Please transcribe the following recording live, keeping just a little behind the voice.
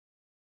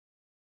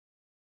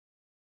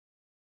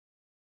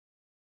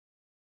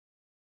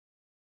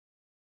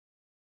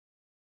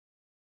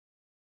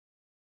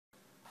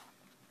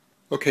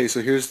Okay,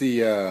 so here's the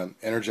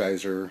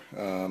Energizer.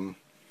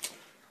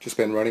 Just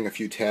been running a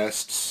few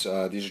tests.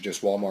 These are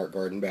just Walmart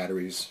garden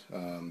batteries.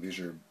 These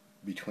are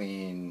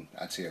between,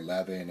 I'd say,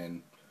 11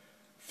 and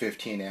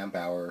 15 amp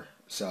hour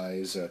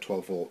size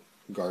 12 volt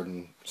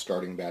garden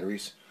starting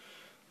batteries.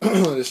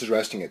 This is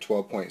resting at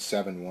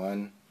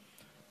 12.71.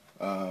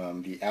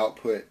 The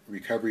output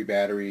recovery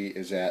battery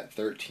is at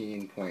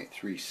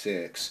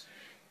 13.36.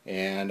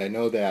 And I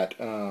know that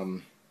a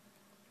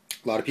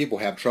lot of people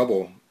have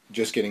trouble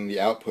just getting the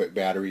output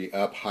battery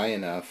up high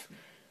enough.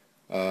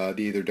 They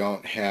either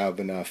don't have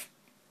enough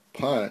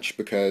punch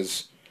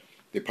because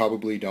they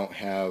probably don't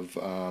have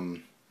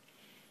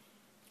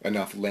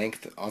enough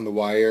length on the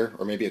wire,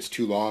 or maybe it's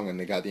too long and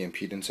they got the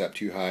impedance up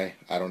too high.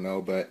 I don't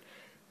know, but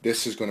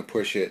this is going to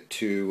push it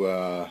to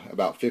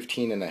about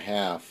 15 and a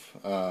half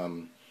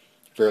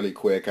fairly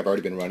quick. I've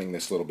already been running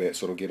this a little bit,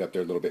 so it'll get up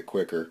there a little bit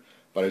quicker.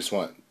 But I just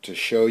want to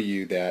show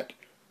you that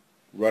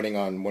running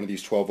on one of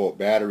these 12 volt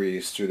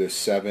batteries through this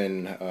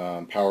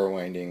 7 power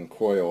winding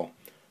coil,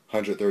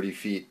 130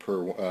 feet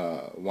per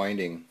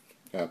winding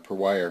per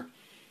wire,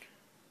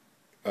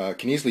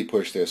 can easily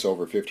push this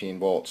over 15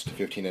 volts to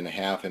 15 and a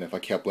half, and if I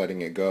kept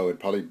letting it go, it'd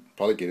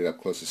probably get it up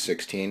close to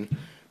 16.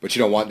 But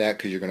you don't want that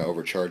because you're going to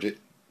overcharge it.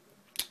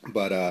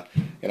 But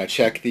and I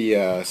checked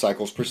the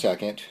cycles per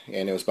second,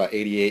 and it was about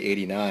 88,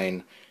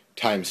 89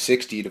 times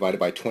 60 divided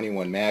by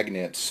 21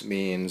 magnets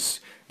means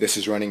this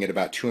is running at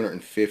about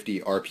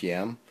 250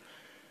 RPM.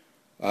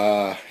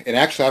 And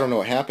actually, I don't know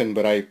what happened,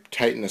 but I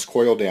tightened this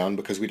coil down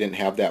because we didn't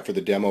have that for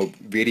the demo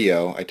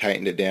video. I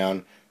tightened it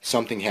down.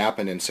 Something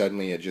happened, and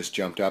suddenly it just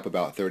jumped up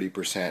about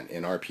 30%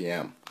 in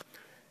RPM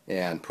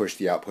and pushed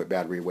the output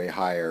battery way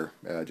higher,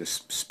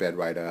 just sped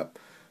right up.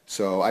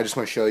 So I just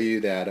want to show you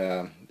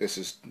that this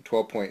is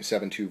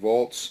 12.72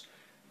 volts.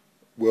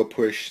 We'll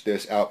push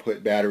this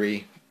output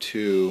battery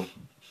to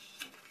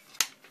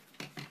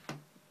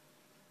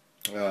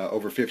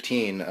over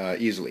 15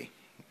 easily.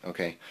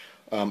 Okay.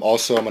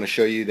 Also, I'm going to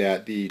show you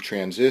that the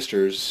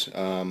transistors,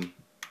 we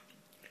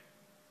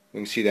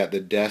can see that the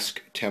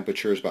desk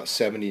temperature is about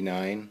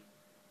 79.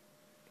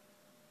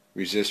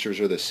 Resistors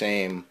are the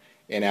same,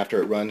 and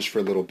after it runs for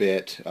a little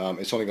bit,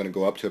 it's only going to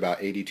go up to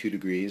about 82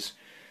 degrees.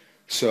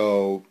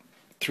 So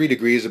 3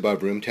 degrees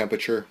above room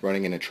temperature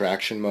running in a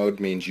traction mode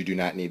means you do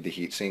not need the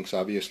heat sinks,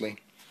 obviously.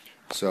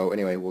 So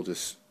anyway, we'll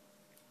just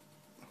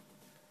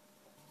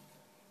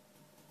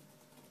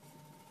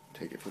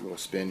take it for a little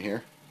spin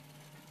here.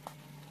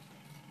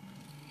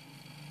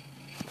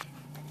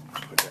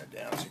 Put that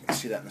down so you can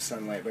see that in the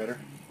sunlight better.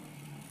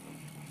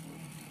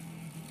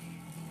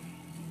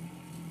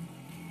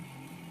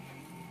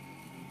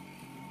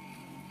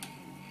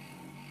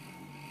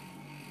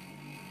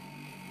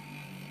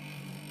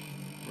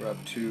 We're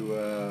up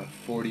to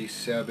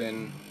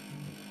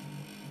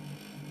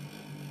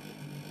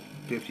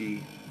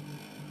 4750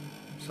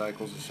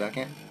 cycles a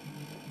second.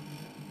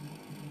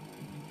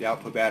 The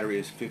output battery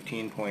is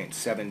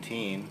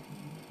 15.17.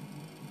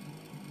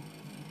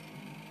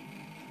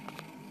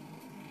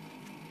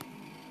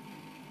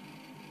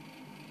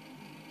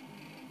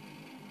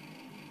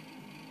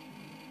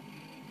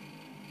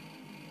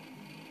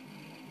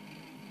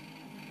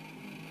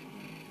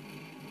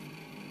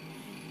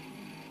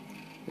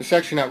 It's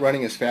actually not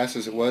running as fast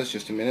as it was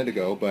just a minute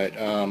ago, but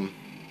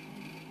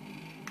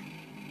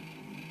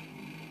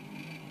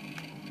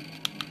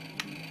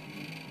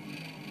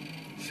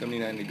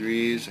 79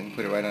 degrees, and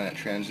put it right on that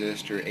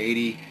transistor.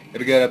 80,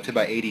 it'll get up to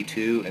about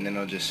 82, and then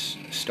it'll just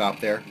stop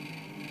there.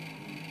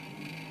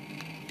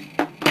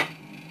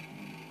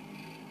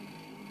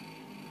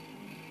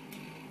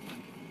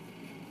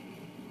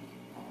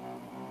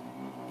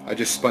 I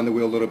just spun the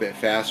wheel a little bit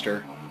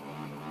faster.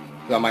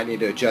 I might need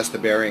to adjust the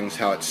bearings,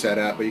 how it's set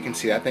up, but you can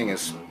see that thing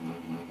is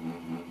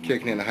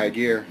kicking into high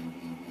gear.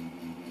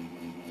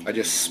 I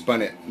just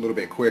spun it a little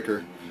bit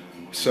quicker,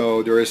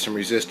 so there is some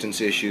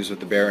resistance issues with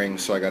the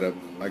bearings, so I gotta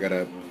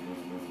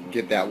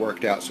get that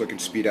worked out so it can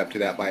speed up to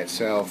that by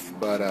itself.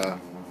 But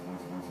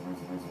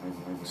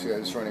see,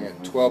 it's running a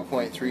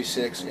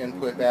 12.36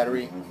 input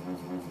battery.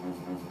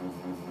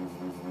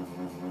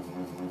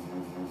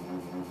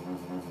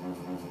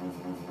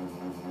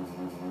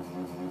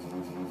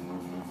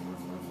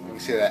 You can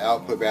see that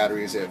output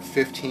battery is at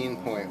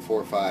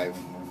 15.45.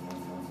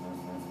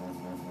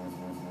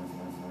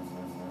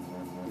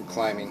 And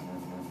climbing.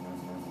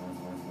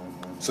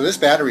 So this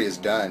battery is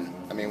done.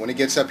 I mean, when it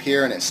gets up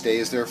here and it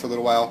stays there for a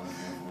little while,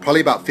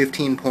 probably about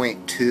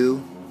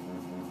 15.2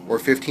 or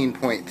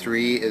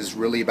 15.3 is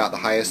really about the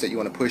highest that you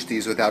want to push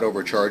these without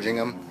overcharging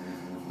them.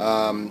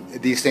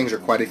 These things are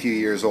quite a few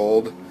years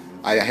old.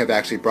 I have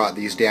actually brought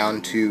these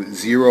down to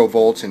 0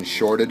 volts and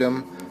shorted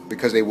them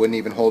because they wouldn't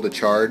even hold a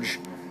charge.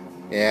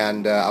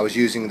 And I was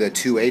using the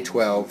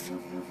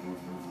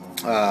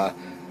 2A12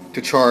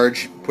 to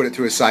charge, put it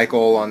through a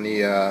cycle on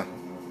the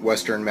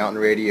Western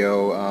Mountain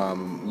Radio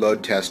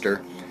load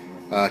tester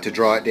to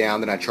draw it down.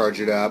 Then I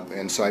charged it up,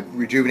 and so I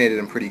rejuvenated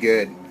them pretty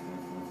good.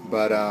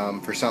 But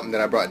for something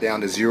that I brought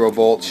down to 0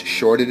 volts,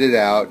 shorted it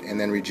out, and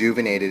then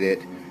rejuvenated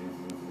it,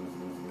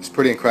 it's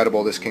pretty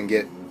incredible. This can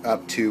get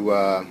up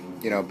to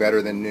you know,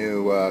 better than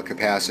new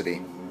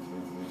capacity.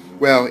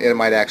 Well, it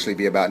might actually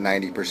be about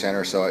 90%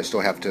 or so. I still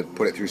have to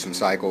put it through some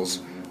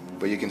cycles,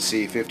 but you can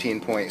see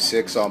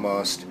 15.6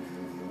 almost,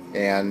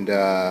 and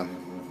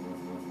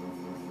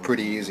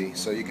pretty easy.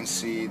 So you can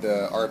see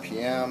the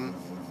RPM,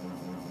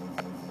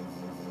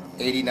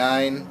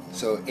 89,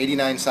 so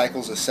 89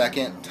 cycles a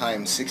second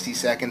times 60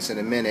 seconds in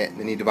a minute.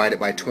 Then you divide it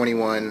by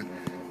 21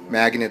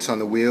 magnets on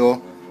the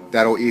wheel.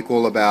 That'll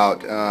equal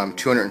about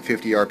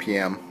 250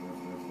 RPM.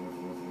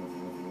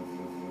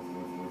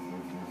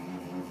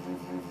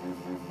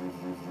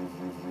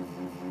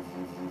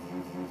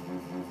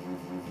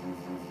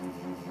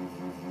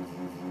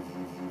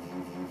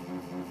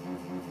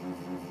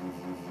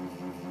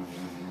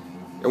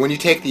 And when you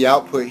take the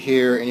output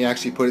here and you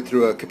actually put it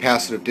through a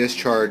capacitive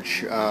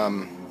discharge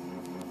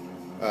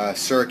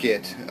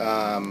circuit,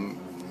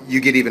 you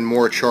get even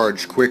more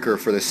charge quicker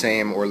for the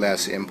same or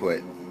less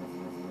input.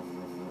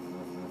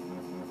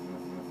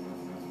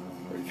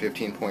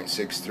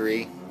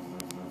 15.63.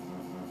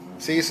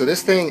 See, so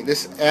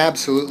this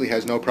absolutely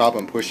has no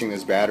problem pushing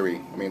this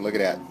battery. I mean, look at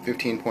that,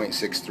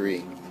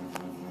 15.63.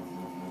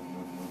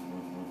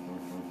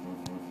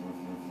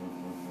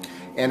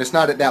 And it's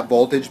not at that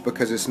voltage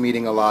because it's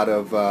meeting a lot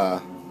of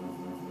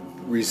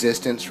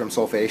resistance from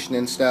sulfation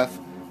and stuff.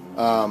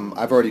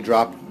 I've already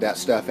dropped that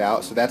stuff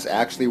out, so that's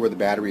actually where the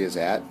battery is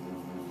at.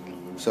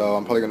 So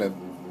I'm probably going to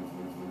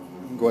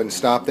go ahead and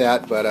stop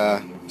that, but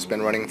it's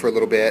been running for a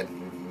little bit.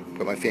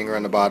 Put my finger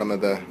on the bottom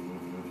of the,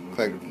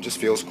 it just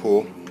feels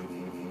cool.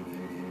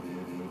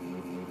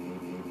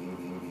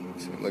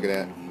 So look at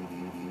that.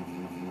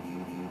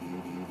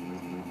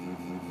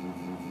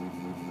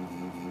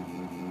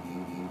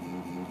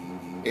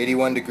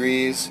 "81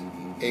 degrees,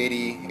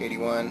 80,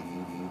 81.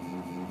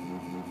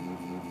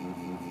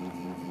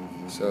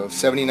 So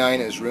 79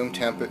 is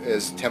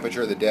is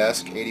temperature of the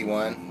desk,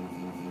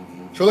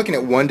 81. So we're looking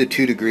at 1 to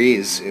 2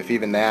 degrees, if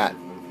even that,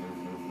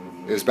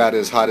 is about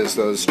as hot as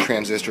those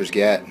transistors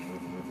get.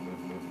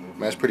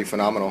 That's pretty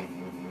phenomenal.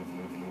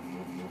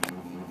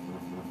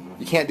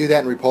 You can't do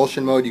that in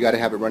repulsion mode. You got to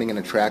have it running in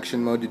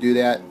attraction mode to do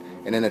that.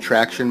 And in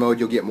attraction mode,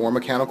 you'll get more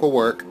mechanical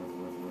work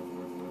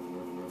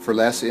for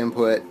less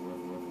input,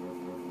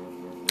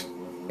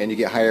 and you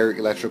get higher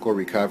electrical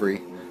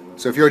recovery.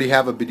 So if you already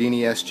have a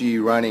Bedini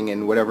SG running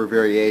in whatever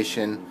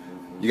variation,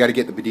 you got to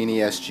get the Bedini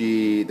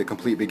SG, the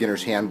Complete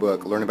Beginner's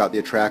Handbook, learn about the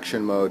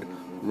attraction mode,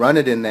 run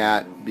it in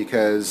that,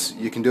 because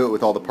you can do it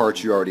with all the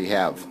parts you already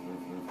have,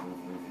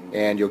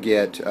 and you'll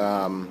get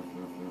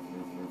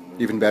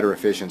even better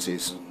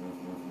efficiencies.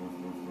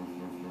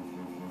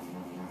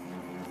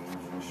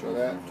 Show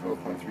that,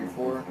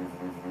 12.34.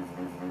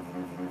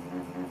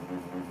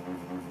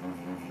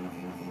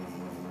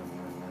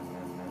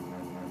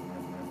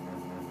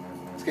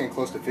 It's getting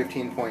close to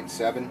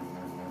 15.7.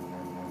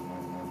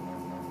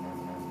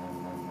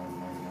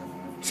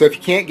 So if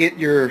you can't get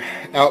your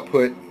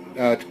output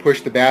to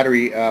push the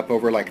battery up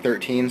over like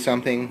 13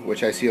 something,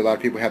 which I see a lot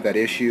of people have that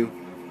issue,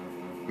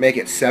 make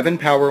it 7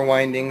 power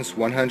windings,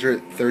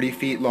 130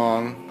 feet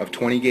long, of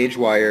 20 gauge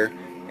wire,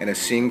 and a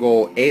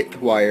single 1/8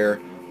 wire,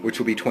 which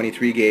will be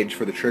 23 gauge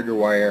for the trigger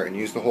wire, and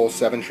use the whole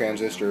 7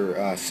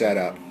 transistor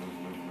setup.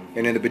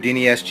 And in the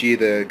Bedini SG,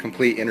 the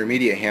Complete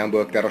Intermediate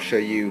Handbook, that'll show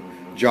you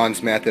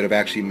John's method of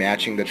actually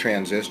matching the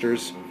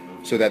transistors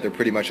so that they're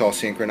pretty much all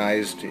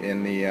synchronized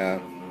in the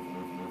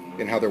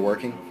in how they're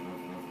working.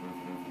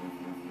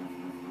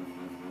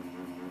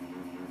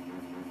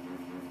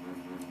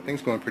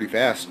 Thing's going pretty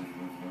fast.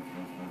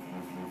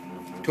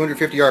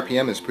 250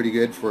 RPM is pretty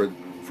good for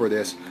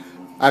this.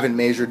 I haven't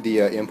measured the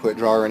input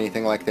draw or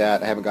anything like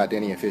that. I haven't got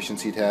any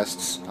efficiency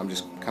tests. I'm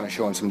just kind of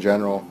showing some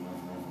general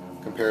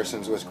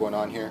comparisons of what's going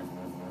on here.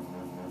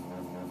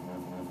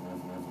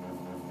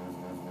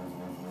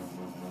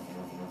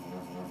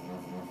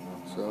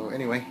 So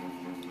anyway,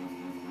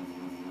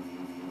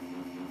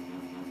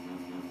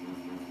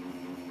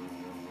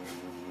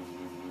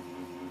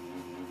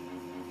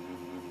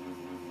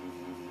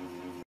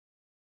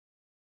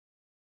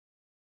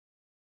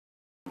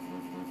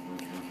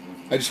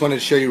 I just wanted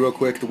to show you real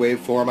quick the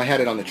waveform. I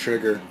had it on the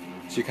trigger,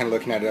 so you're kind of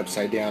looking at it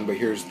upside down, but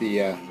here's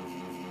the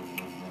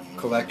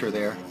collector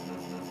there.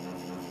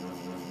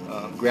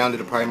 Grounded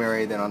to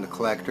primary, then on the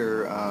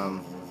collector.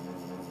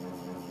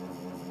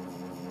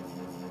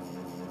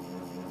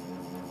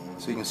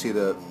 So you can see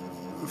the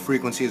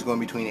frequency is going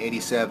between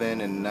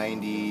 87 and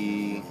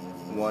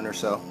 91 or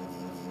so.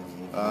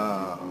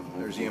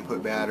 There's the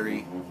input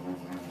battery.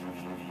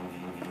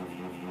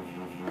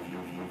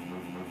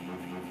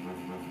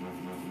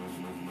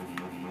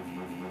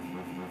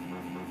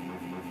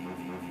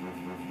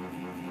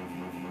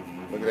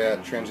 Look at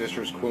that,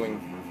 transistors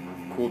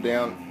cooled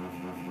down.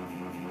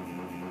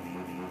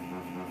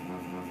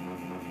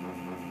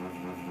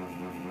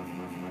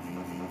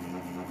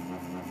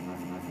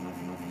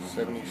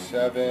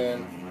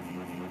 '77.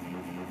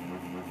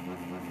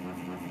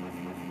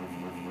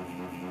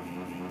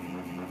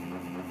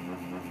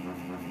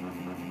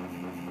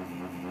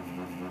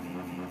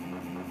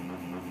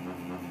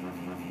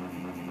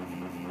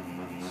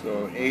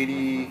 So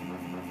 80.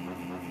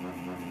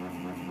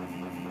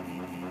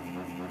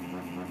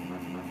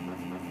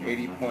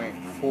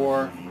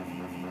 80.4.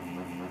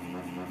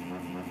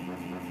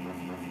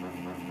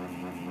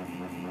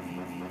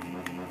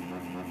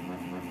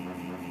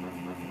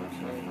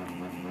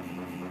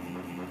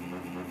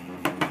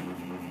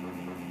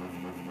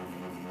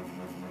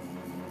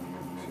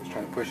 So it's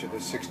trying to push it to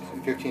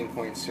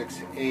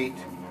 15.68.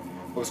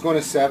 Well, it's going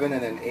to 7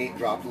 and then 8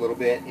 dropped a little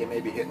bit. It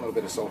may be hitting a little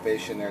bit of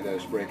sulfation there that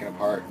is breaking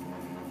apart.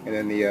 And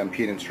then the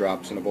impedance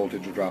drops and the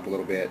voltage will drop a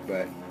little bit,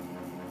 but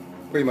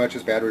pretty much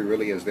this battery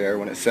really is there.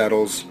 When it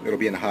settles, it'll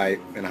be in the high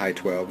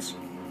 12s.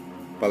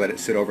 If I let it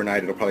sit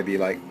overnight, it'll probably be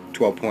like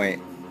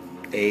 12.8,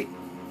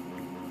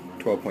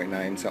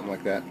 12.9, something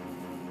like that.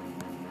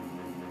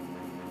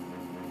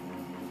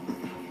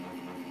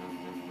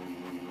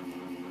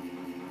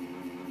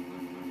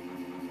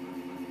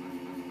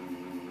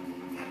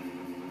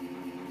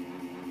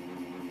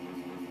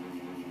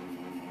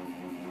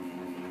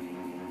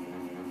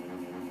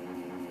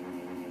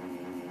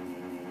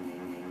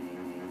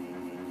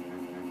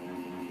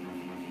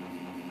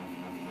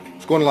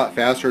 It's going a lot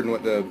faster than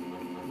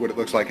what it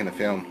looks like in the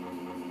film.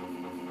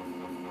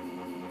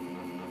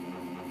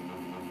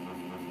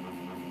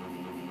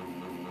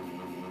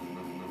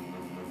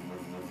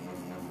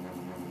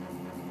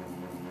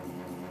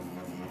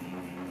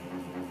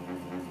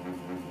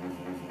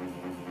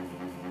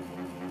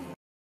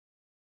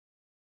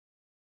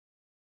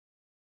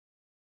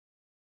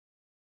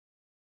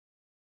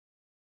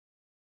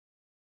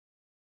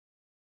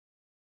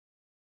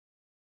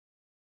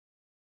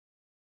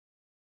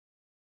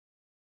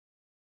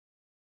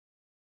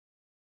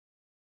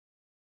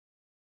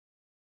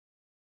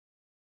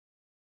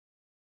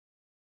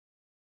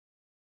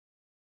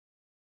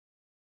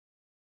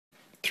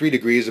 Three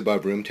degrees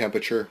above room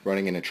temperature,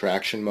 running in a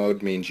traction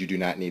mode means you do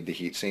not need the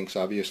heat sinks,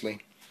 obviously.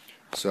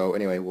 So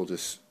anyway, we'll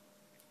just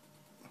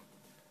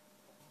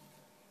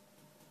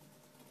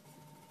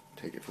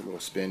take it for a little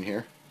spin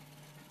here.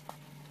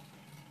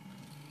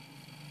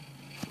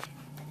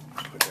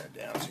 Put that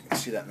down so you can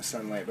see that in the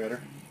sunlight better.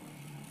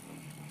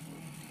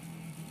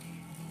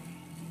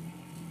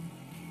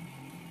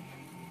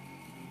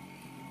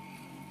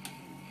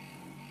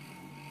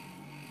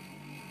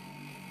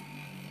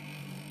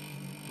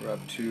 We're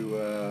up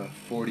to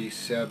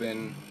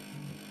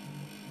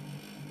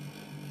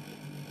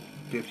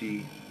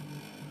 4750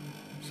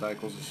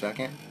 cycles a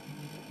second.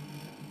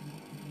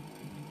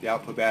 The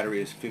output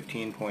battery is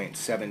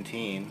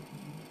 15.17.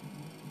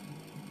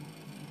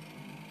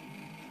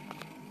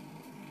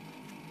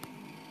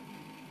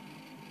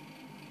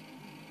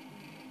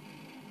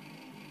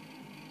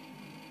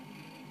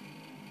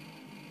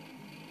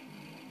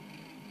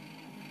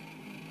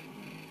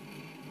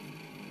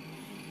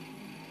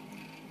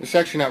 It's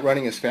actually not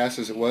running as fast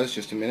as it was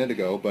just a minute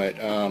ago, but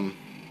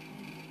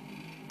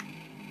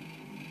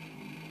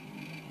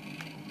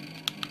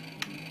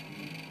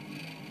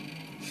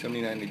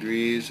 79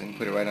 degrees, and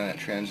put it right on that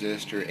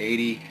transistor.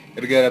 80,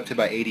 it'll get up to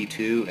about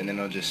 82, and then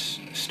it'll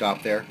just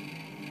stop there.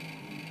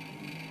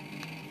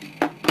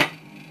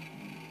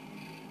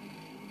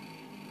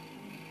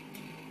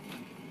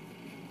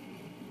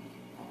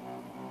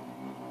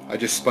 I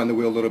just spun the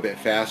wheel a little bit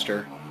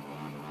faster.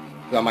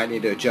 I might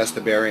need to adjust the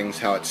bearings,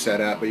 how it's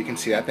set up, but you can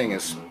see that thing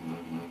is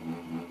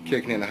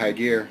kicking into high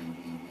gear.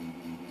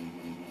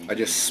 I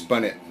just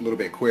spun it a little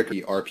bit quicker.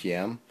 The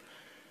RPM.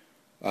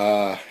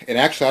 And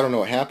actually, I don't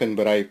know what happened,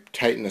 but I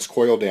tightened this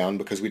coil down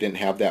because we didn't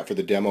have that for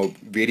the demo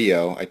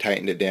video. I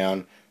tightened it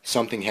down.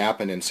 Something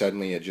happened, and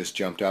suddenly it just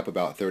jumped up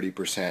about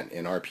 30%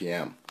 in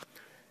RPM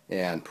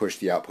and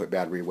pushed the output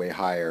battery way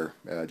higher.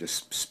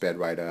 Just sped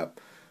right up.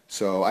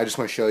 So I just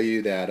want to show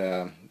you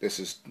that this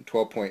is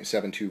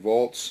 12.72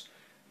 volts.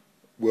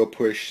 We'll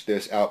push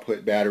this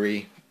output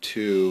battery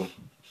to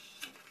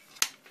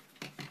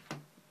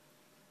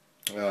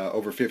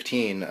over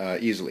 15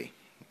 easily.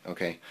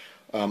 Okay.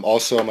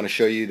 Also, I'm going to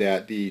show you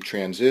that the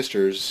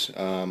transistors,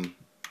 we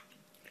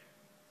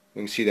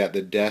can see that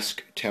the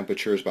desk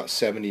temperature is about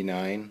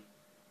 79.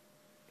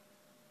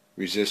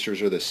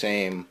 Resistors are the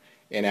same,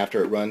 and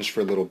after it runs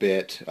for a little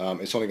bit,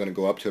 it's only going to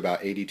go up to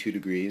about 82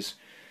 degrees.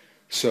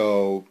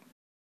 So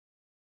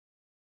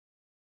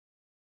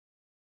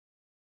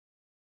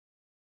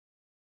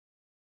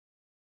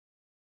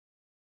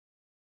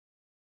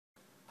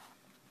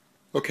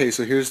okay,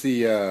 so here's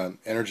the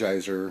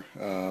Energizer.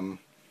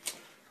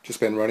 Just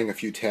been running a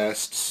few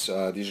tests.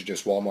 These are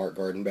just Walmart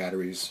garden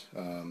batteries.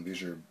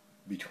 These are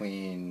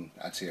between,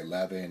 I'd say,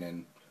 11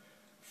 and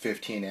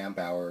 15 amp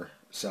hour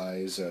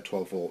size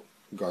 12 volt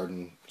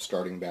garden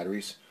starting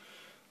batteries.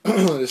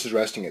 This is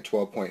resting at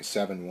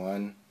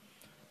 12.71.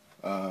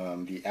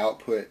 The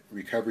output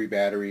recovery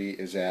battery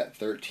is at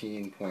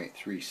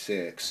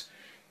 13.36,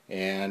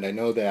 and I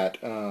know that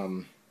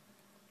a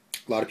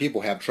lot of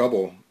people have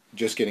trouble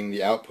just getting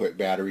the output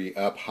battery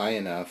up high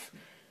enough.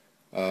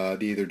 They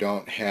either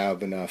don't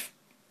have enough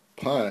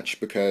punch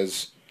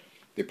because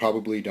they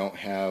probably don't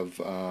have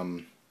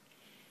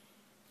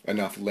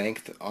enough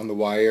length on the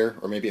wire,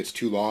 or maybe it's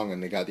too long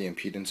and they got the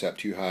impedance up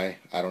too high.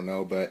 I don't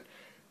know, but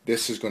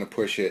this is going to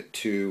push it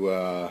to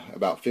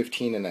about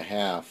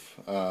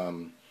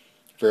 15.5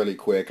 fairly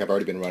quick. I've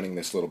already been running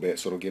this a little bit,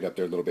 so it'll get up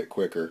there a little bit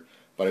quicker.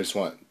 But I just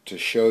want to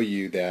show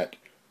you that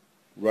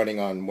running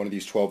on one of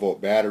these 12-volt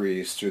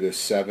batteries through this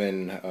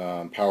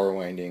 7 power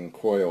winding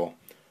coil,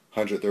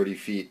 130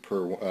 feet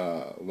per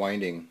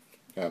winding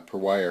per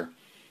wire,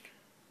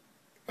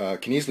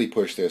 can easily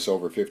push this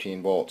over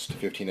 15 volts to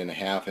 15 and a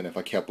half, and if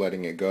I kept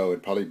letting it go,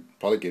 it'd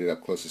probably get it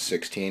up close to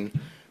 16.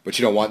 But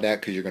you don't want that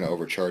because you're going to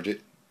overcharge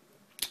it.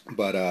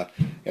 But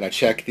and I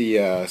checked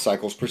the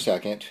cycles per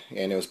second,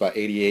 and it was about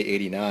 88,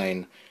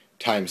 89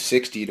 times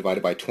 60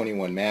 divided by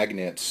 21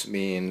 magnets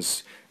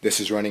means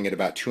this is running at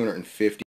about 250